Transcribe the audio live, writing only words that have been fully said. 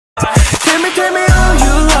tell me who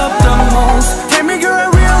you love the most. Tell me girl I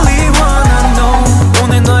really wanna know.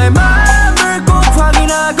 오늘 너의 마음을 꼭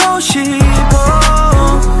확인하고 싶어.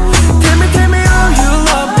 Tell me who you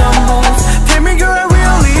love the most. Tell me girl I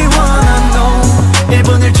really wanna know. 1분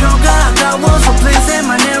 1초가 아까워서 please say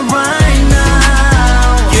my name right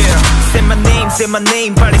now. Yeah, say my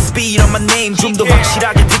name 빨리 speed on my name. 좀 더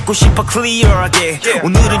확실하게 듣고 싶어 clear하게.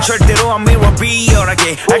 오늘은 절대로 안 미워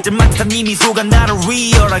real하게. 알 때마다 네 미소가 나를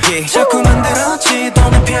real하게. 자꾸 만들었지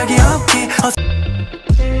너는 피하기 없기.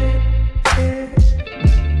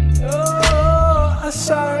 Oh, I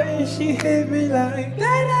saw her and she hit me like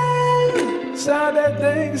that. Saw that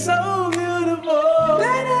thing so beautiful.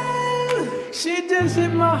 She just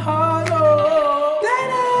hit my heart. Oh,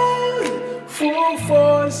 full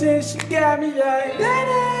force and she got me like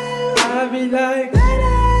I be like, baby,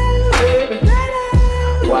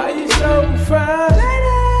 why you so fine?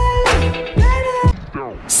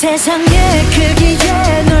 세상의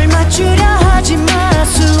크기에 널 맞추려 하지 마.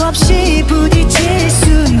 수없이 부딪힐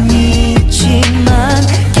순 있지만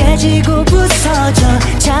깨지고 부서져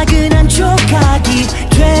작은 한 조각이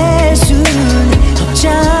될 수는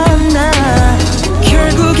없잖아.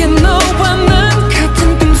 결국엔 너와 난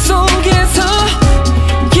같은 꿈 속에서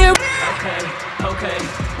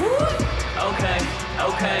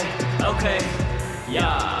Okay,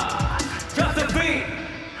 yeah. Drop the beat.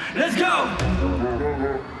 Let's go.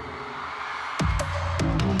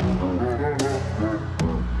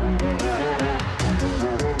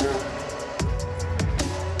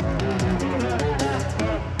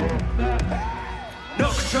 No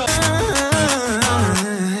control.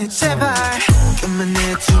 제발 그만해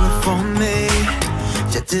do it for me.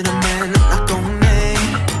 쟤들은 맨날 나 꽁네.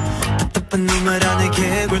 답답한 눈물 안에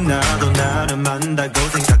개굴 나도 나를 만다고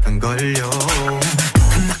생각한걸요.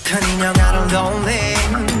 한낙한 인형 I'm lonely.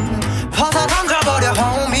 벗어 던져버려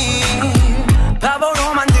homie.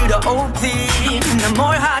 바보로 만들어 oh please. 난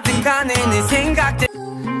뭘 하든 간에 내 생각들.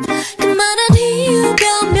 그 말한 이유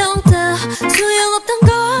변명 다 소용없단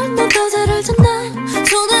걸 넌 더 잘 알잖아.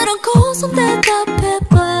 손을 얹고 손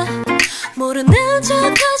대답해봐. 모르는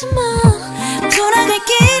척하지마. 돌아갈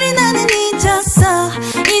길이 나는 잊었어.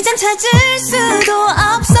 이젠 찾을 수도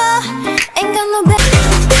없어. Ain't got no back.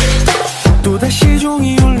 또다시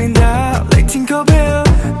종이 울린다 Like Tinkerbell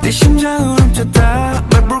내 심장을 훔쳤다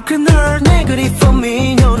My broken heart Negative for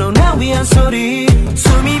me No no 나 위한 소리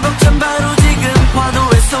숨이 벅찬 바로 지금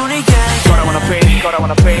파도의 소리가 What I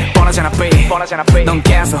wanna be 뻔하잖아 be 넌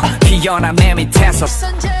계속 피어나 내 밑에서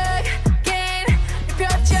선적인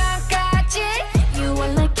표정까지 You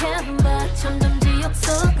are like canvas 점점 지옥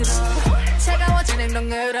속으로 차가워진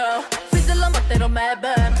행동으로 휘둘러 멋대로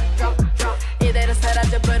매번 이대로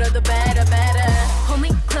사라져 버려도 better Hold me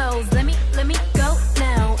close let me go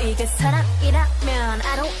now 이게 사랑이라면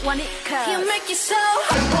I don't want it cause You make it so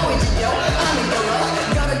보이지요 아는 걸로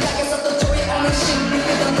여러 가게서 또 조이 오는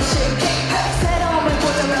신비한 듯 새로운 걸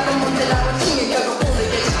보자마자 문제라고 칭해 결국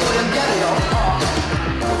오늘의 짓도련변이요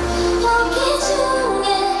포기 중에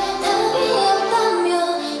답이 없다면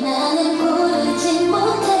나는 고르지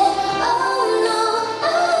못해 Oh no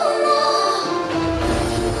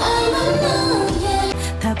I'm alone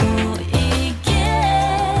바보이게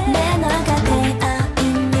내 너가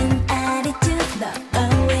되어있는 attitude 너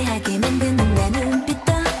오해하게 만드는 내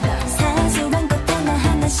눈빛도 사소한 것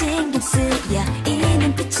하나하나 신경 쓰여 이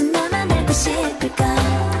눈빛은 너만 알고 싶을까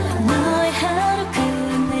너의 하루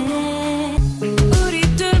끝내 우리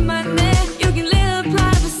둘만의 여긴 real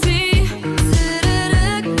privacy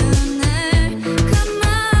스르륵 눈을 감아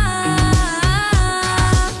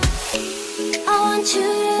I want you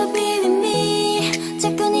to be with me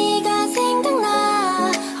자꾸 네가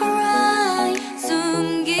생각나 Alright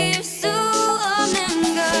숨길 수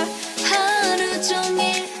없는 걸 하루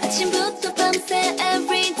종일 아침부터 밤새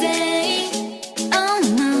everyday Oh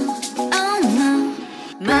no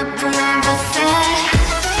My privacy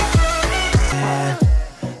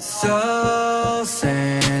So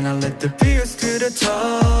sad I let the fears do the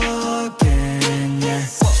talking yeah.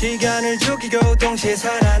 시간을 죽이고 동시에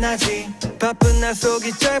살아나지 바쁜 날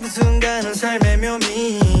속이 짧은 순간은 삶의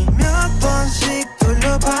묘미 몇 번씩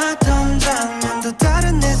돌려봤던 장면도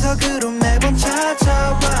다른 해석으로 매번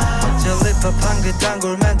찾아와 젤리팝한 그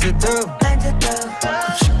단골 멘트도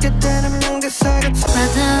쉽게 되는 명대사 같은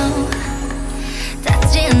나도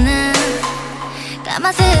닿지 않는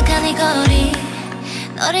까마득한 이 거리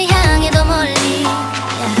너를 향해 더 멀리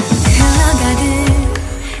흘러가듯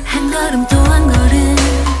한 걸음 또 한 걸음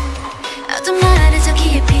어둠 아래 저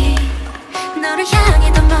깊이 너를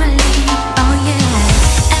향해 더 멀리 Oh yeah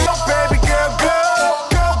Go baby girl go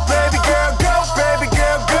Go baby girl go Baby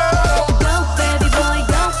girl go Go baby boy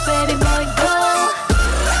go baby boy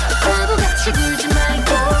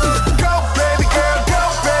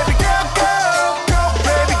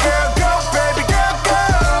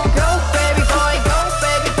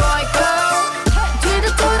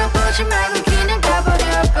보지 말고 그냥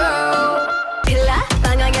가버려고 필라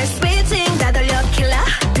방향을 스위칭 다 돌려 킬라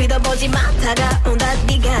뒤도 보지 마 다가온다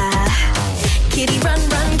네가 Kitty run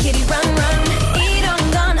run kitty run run 이런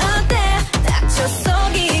건 어때 닥쳐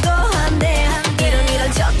속이고 한데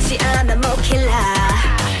이런 좋지 않아 뭐 킬라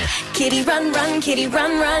Kitty run run kitty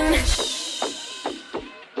run run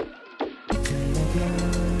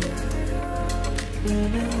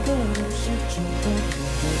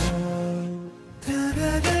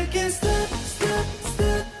다가갈게 stop stop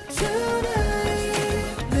stop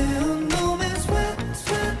tonight 내 온몸에 sweat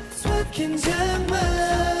sweat sweat 긴장만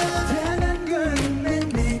다양한 걸 내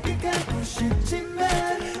내게 갖고 싶지만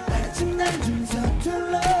아직 난 좀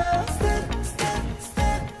서툴러 step step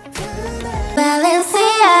step tonight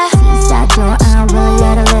Valencia Start your own really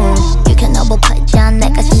let it live You can overput 전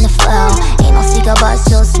내가 신는 flow Ain't no cigar but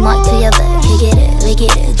so smart to your lip Kick it, lick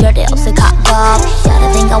it, 절대 없을 cut off Gotta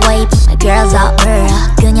think away from my girls out there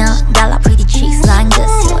그냥 달라 pretty chicks like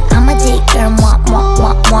this I'm a dick girl, mwah, mwah,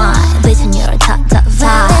 mwah, mwah Listen, you're a top, top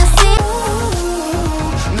vibe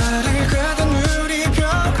나를 가던 우리 벽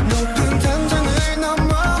높은 담장을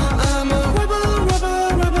넘어 I'm a rebel,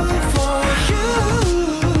 rebel, rebel for you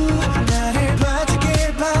나를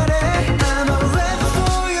봐주길 바래 I'm a rebel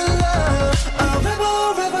for your love A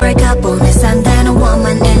rebel, rebel Break up 오늘 산다는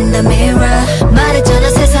woman in the mirror 말했잖아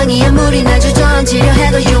세상이 아무리 날 주저앉으려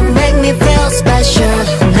해도 You make me feel special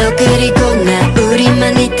너 그리고 나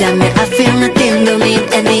우리만 있다면 I feel nothing, don't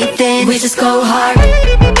need anything We just go hard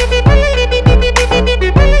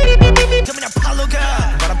그냥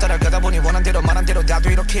팔로가 바람 따라 가다 보니 원한 대로 말한 대로 나도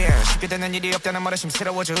이렇게 쉽게 되는 일이 없다는 말에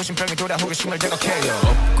심스러워져 의심병이 돌아 호기심을 자극해요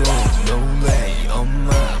없고 놀래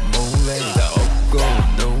엄마 몰래 다 없고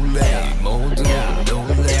놀래 모두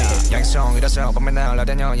놀래 양성이라서 밤에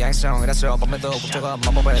날아다녀 양성이라서 밤에도 국조가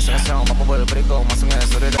마법을 성해서 마법을 부리고 마성의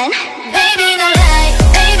소리를 Baby don't lie,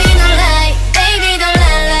 baby don't lie Baby don't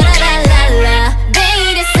lie, la la la la la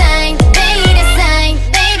Baby sign, baby sign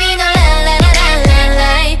Baby don't lie, la la la la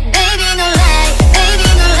la Baby don't lie, baby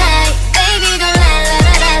don't lie Baby don't lie, la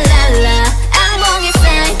la la la la I'm on your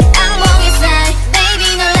side, I'm on your side Baby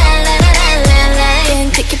don't lie, la la la la la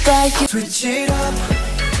Can't take it back Switch it up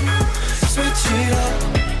Switch it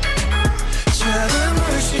up 작은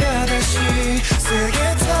물씨하듯이 세게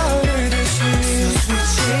타오르듯이 So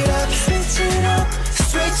switch it up Switch it up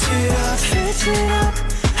Switch it up Switch it up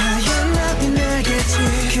하얀 나비 날겠지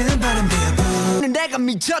그 바람 비어보 내가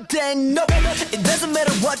미쳤대 No It doesn't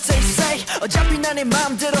matter what they say 어차피 난 내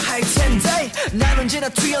마음대로 할 텐데 난 언제나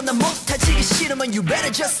튀어나 못해 지기 싫으면 You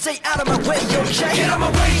better just stay out of my way okay Get out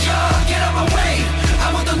my way yeah Get out my way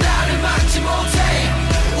아무도 나를 막지 못해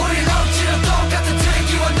우린 억지로 똑같은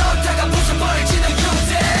트랙이와 넣다가 부숴버리지는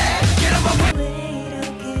유대 Get out my way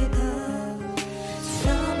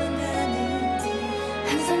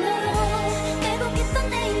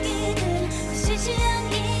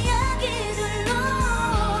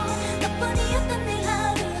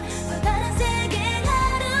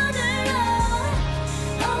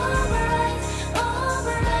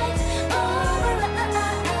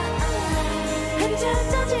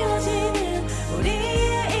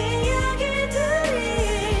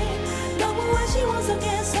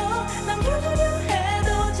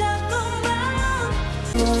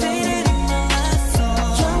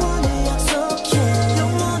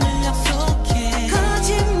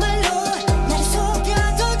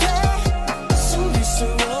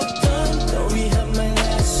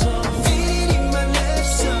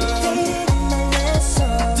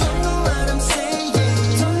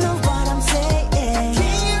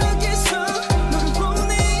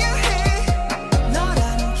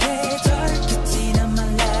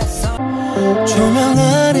조명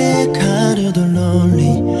아래 가려던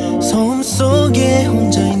롤리 소음 속에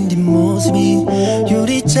혼자인 뒷모습이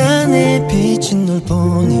유리잔에 비친 널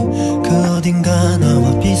보니 그 어딘가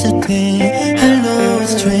나와 비슷해 Hello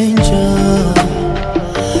stranger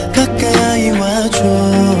가까이 와줘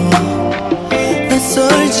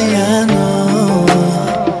낯설지 않아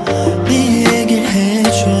네 얘길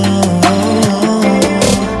해줘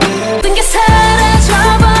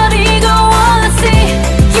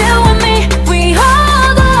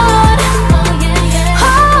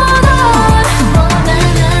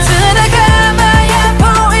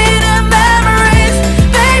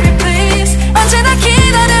언제나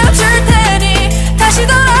기다려줄 테니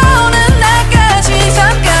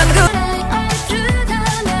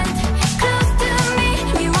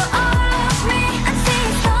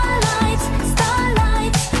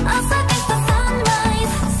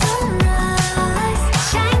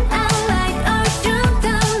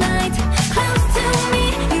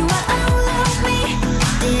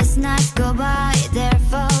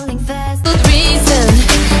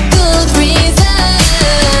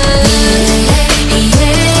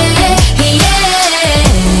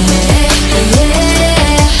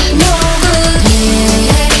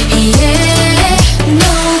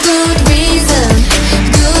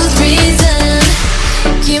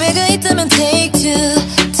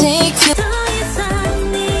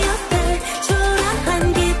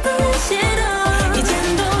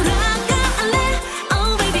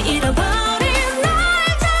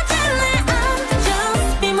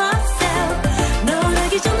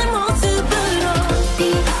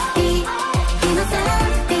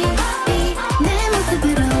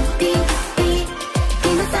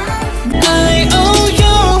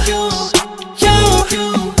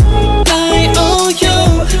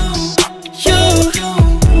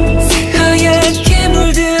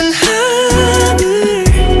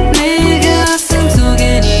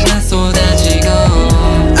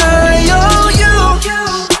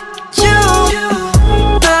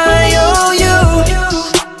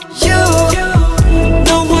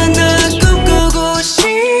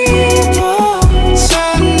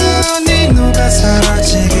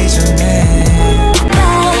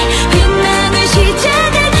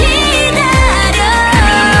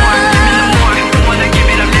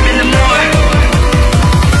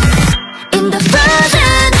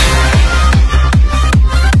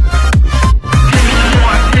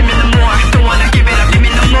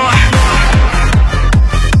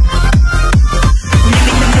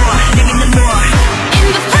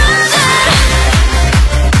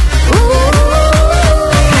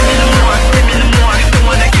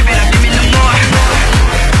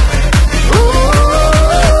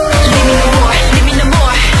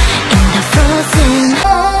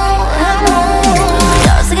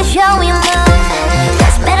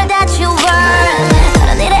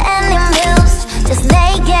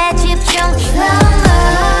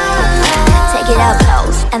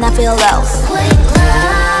pillows.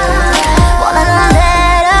 원하는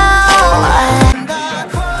대로.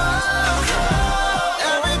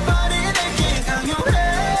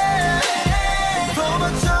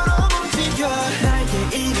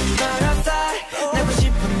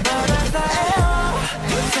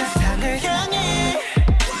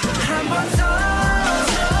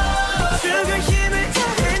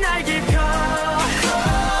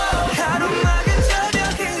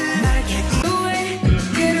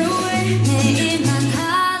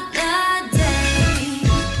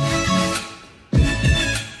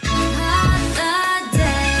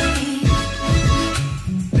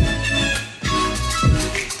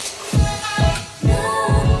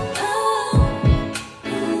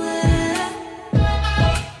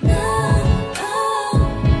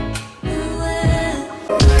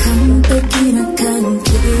 깜빡이나 가는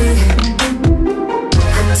길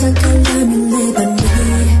한참가려면 내 밤이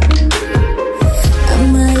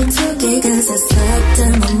아마 이 두 개가 싹다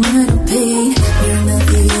너무나 pain. You're not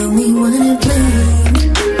the only one I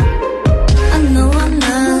blame. I know I'm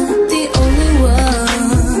not the only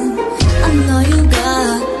one. I know you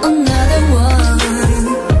got another one.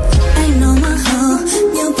 I know my heart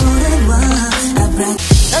여보래와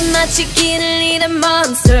넌 마치 길을 잃은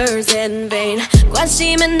monsters in vain.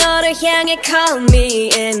 관심은 너를 향해 call me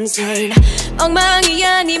insane.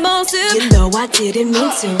 엉망이야 네 모습. You know I didn't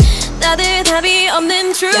mean to. 다들 답이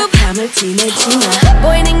없는 truth. 약함을 지내지 마.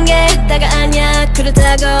 보이는 게 다가 아냐.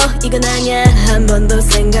 그렇다고 이건 아냐. 한 번 더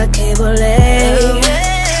생각해볼래.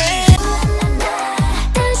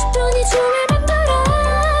 다시 또 네 주위를 돌아.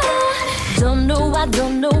 Don't know why,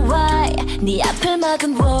 don't know why. 네 앞을 막은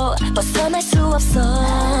wall 벗어날 수 없어.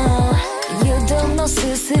 You don't know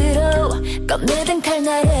스스로 꺼내든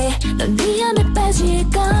칼날에 넌 위험에 빠질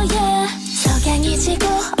거야. 석양이 지고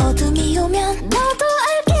어둠이 오면 너도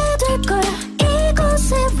알게 될 거야.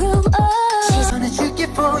 이곳의 rule 전해줄게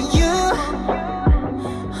for you.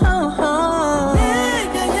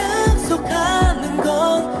 내가 약속하는 건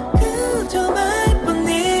그저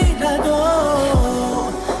말뿐이라고.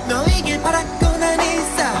 너에게 바라고 난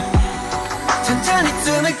이상 천천히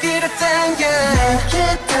숨을 끌어당겨. 내게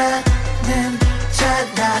닿는 자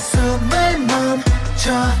숨을 멈춰.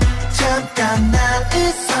 잠깐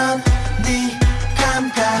나의 손 네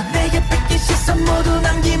감각 내게 뺏긴 시선 모두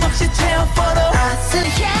남김없이 채워 photo.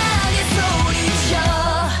 향해 소리쳐.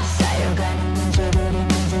 쌓여가는 문제들이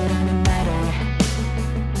문제라는 말을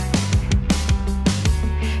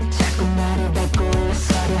자꾸 나를 밟고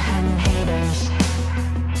서려 하는 haters.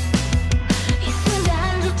 이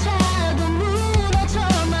순간조차도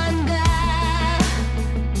무너져만 가.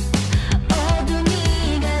 어둠이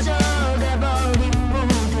가져가버린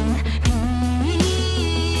모든 빛.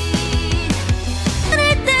 눈을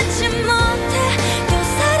떼지 못해 또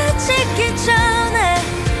사라지기 전에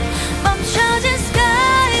멈춰진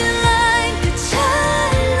skyline. 그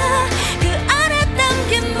찰나 그 안에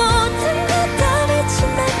담긴 모든 것 다 비친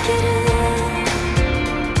날길을.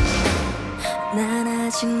 난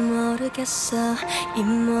아직 모르겠어 이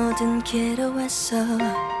모든 괴로워서.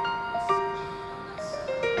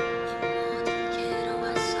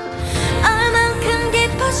 얼만큼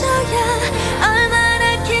깊어져야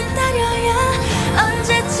얼마나 기다려야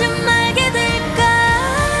언제쯤 알게 될까.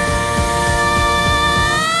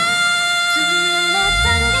 두 눈에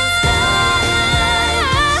담긴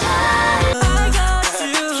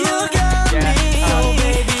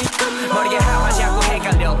머리에 하와 자꾸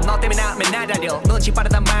헷갈려. 너 때문에 나 맨날 달려. 눈치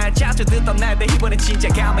빠르단 말 자주 듣던 날들 이번엔 진짜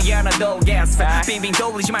가만히 안 놔두겠어. 빙빙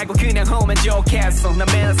돌리지 말고 그냥 오면 좋겠어. 난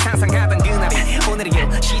매일 상상하던 그날이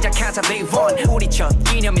오늘이요. 시작하자 day one. 우리 첫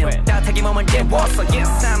기념일 따뜻하게 몸을 데웠어.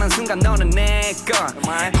 Yes 하는 순간 너는 내건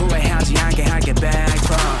후회하지 않게 할게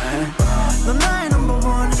 100번. 넌 나의 number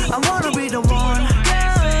one. I wanna be the one.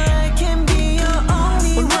 Yeah, I can be your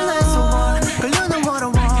only one. One last one. Girl, you know what I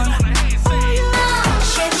want.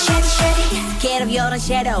 Get up your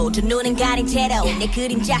shadow. 두 눈은 가린 채로 내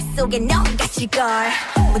그림자 속에 넌 갇힐걸.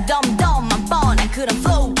 무덤덤한 뻔한 그런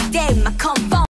flow 그대 my comfort.